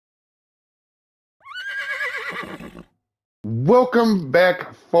Welcome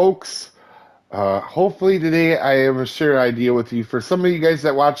back, folks. Hopefully today I have a share idea with you. For some of you guys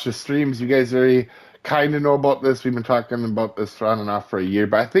that watch the streams, you guys already kind of know about this. We've been talking about this on and off for a year,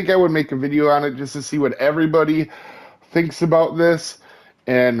 but I think I would make a video on it just to see what everybody thinks about this.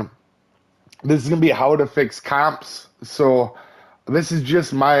 And this is going to be how to fix comps. So this is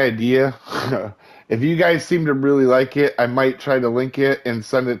just my idea. If you guys seem to really like it, I might try to link it and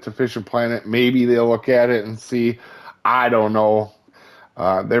send it to Fisher Planet. Maybe they'll look at it and see. I don't know.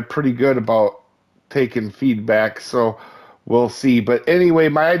 They're pretty good about taking feedback, so we'll see. But anyway,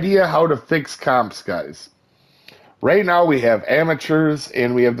 my idea how to fix comps, guys. Right now we have amateurs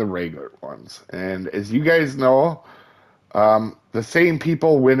and we have the regular ones. And as you guys know, the same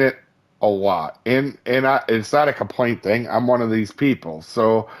people win it a lot. And it's not a complaint thing. I'm one of these people.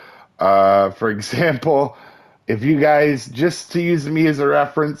 So, for example, if you guys, just to use me as a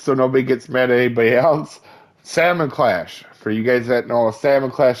reference so nobody gets mad at anybody else, Salmon Clash. For you guys that know, Salmon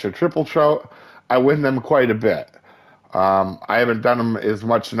Clash or Triple Trout, I win them quite a bit. I haven't done them as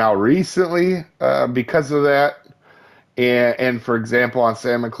much now recently because of that. And for example, on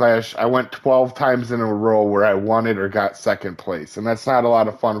Salmon Clash, I went 12 times in a row where I won it or got second place. And that's not a lot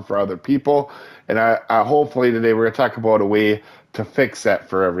of fun for other people. And I hopefully today we're going to talk about a way to fix that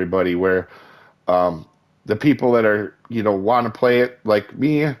for everybody where the people that are, want to play it like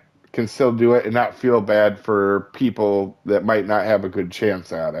me can still do it and not feel bad for people that might not have a good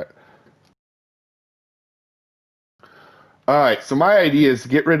chance at it. All right, so my idea is to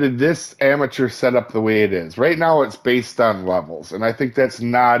get rid of this amateur setup the way it is. Right now it's based on levels, and I think that's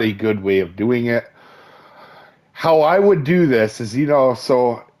not a good way of doing it. How I would do this is,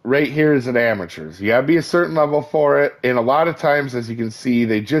 so right here is an amateurs. You gotta be a certain level for it, and a lot of times, as you can see,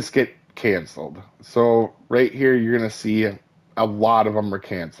 they just get canceled. So right here, you're gonna see a lot of them are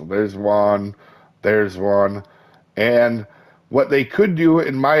canceled. There's one, and what they could do,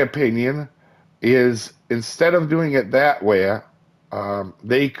 in my opinion, is instead of doing it that way,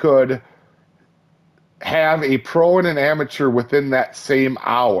 they could have a pro and an amateur within that same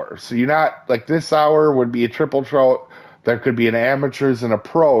hour. So you're not like this hour would be a triple trout. There could be an amateurs and a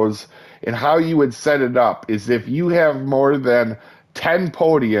pros. And how you would set it up is if you have more than 10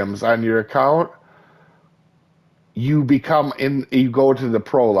 podiums on your account, you go to the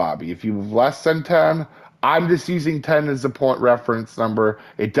pro lobby. If you have less than 10, I'm just using 10 as a point reference number.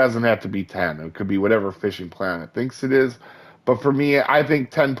 It doesn't have to be 10. It could be whatever Fishing Planet thinks it is. But for me, I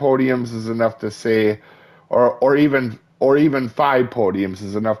think 10 podiums is enough to say, or even 5 podiums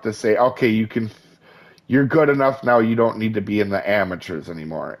is enough to say, okay, you're good enough now. You don't need to be in the amateurs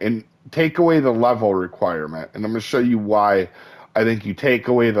anymore. And take away the level requirement. And I'm going to show you why I think you take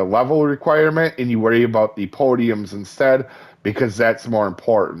away the level requirement and you worry about the podiums instead, because that's more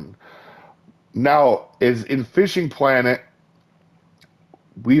important. Now, is in Fishing Planet,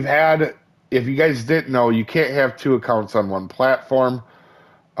 we've had, if you guys didn't know, you can't have 2 accounts on one platform.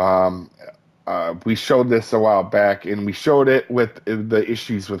 We showed this a while back, and we showed it with the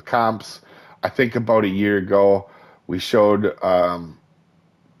issues with comps. I think about a year ago, we showed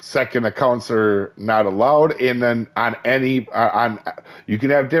second accounts are not allowed, and then you can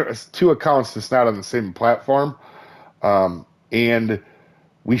have 2 accounts that's not on the same platform, and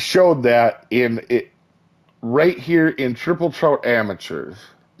we showed that in it right here in Triple Trout Amateurs.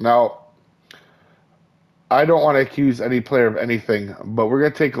 Now, I don't want to accuse any player of anything, but we're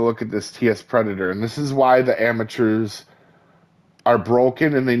going to take a look at this TS Predator, and this is why the amateurs are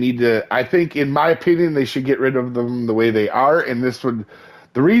broken, and they need to, I think, in my opinion, they should get rid of them the way they are, and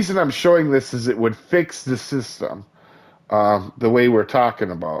the reason I'm showing this is it would fix the system the way we're talking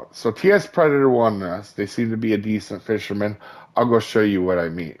about. So TS Predator won this. They seem to be a decent fisherman. I'll go show you what I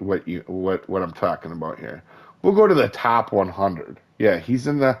mean, what I'm talking about here. We'll go to the top 100. Yeah, he's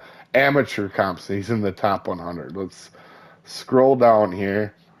in the amateur comps. He's in the top 100. Let's scroll down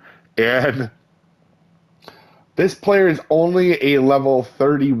here. And this player is only a level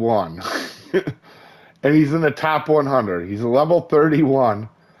 31. And he's in the top 100. He's a level 31.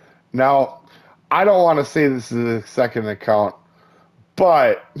 Now, I don't want to say this is a second account,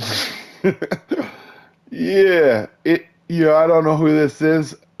 but yeah, I don't know who this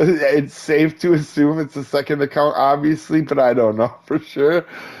is. It's safe to assume it's a second account, obviously, but I don't know for sure.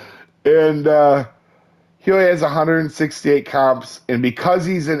 And he only has 168 comps, and because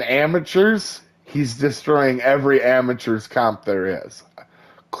he's in amateurs, he's destroying every amateurs comp there is.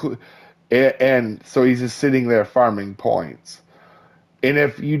 And so he's just sitting there farming points. And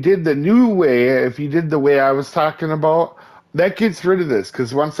if you did the new way, if you did the way I was talking about, that gets rid of this,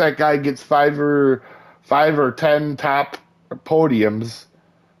 because once that guy gets 5 or 10 top podiums,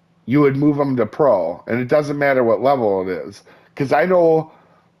 you would move him to pro, and it doesn't matter what level it is, Because I know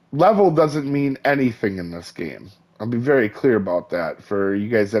level doesn't mean anything in this game. I'll be very clear about that for you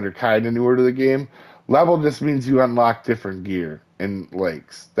guys that are kind of newer to the game. Level just means you unlock different gear in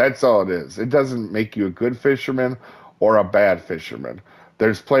lakes. That's all it is. It doesn't make you a good fisherman or a bad fisherman.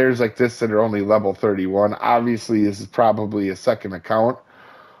 There's players like this that are only level 31. Obviously, this is probably a second account,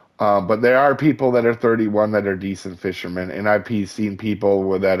 but there are people that are 31 that are decent fishermen, and I've seen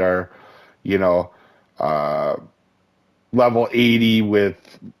people that are, you know, uh, level 80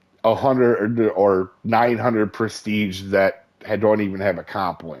 with 100 or 900 prestige that don't even have a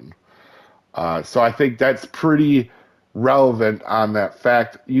comp win. So I think that's pretty relevant on that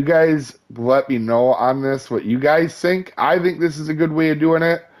fact. You guys let me know on this what you guys think. I think this is a good way of doing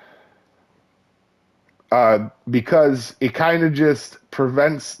it because it kind of just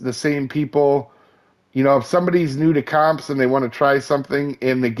prevents the same people. You know, if somebody's new to comps and they want to try something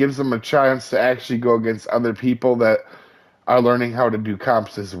and it gives them a chance to actually go against other people that are learning how to do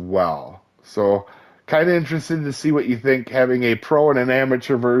comps as well. So, kind of interested to see what you think having a pro and an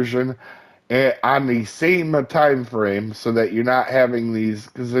amateur version on the same time frame, so that you're not having these,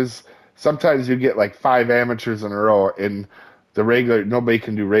 because there's sometimes you get like 5 amateurs in a row, and the regular nobody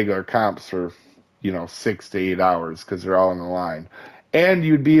can do regular comps for 6 to 8 hours because they're all in the line, and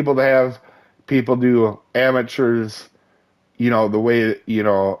you'd be able to have people do amateurs, the way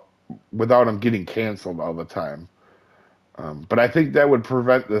without them getting canceled all the time. But I think that would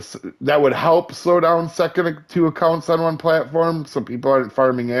prevent this. That would help slow down second two accounts on one platform, so people aren't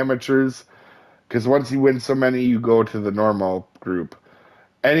farming amateurs. Because once you win so many, you go to the normal group.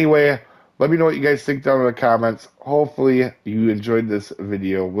 Anyway, let me know what you guys think down in the comments. Hopefully, you enjoyed this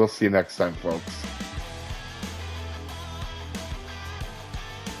video. We'll see you next time, folks.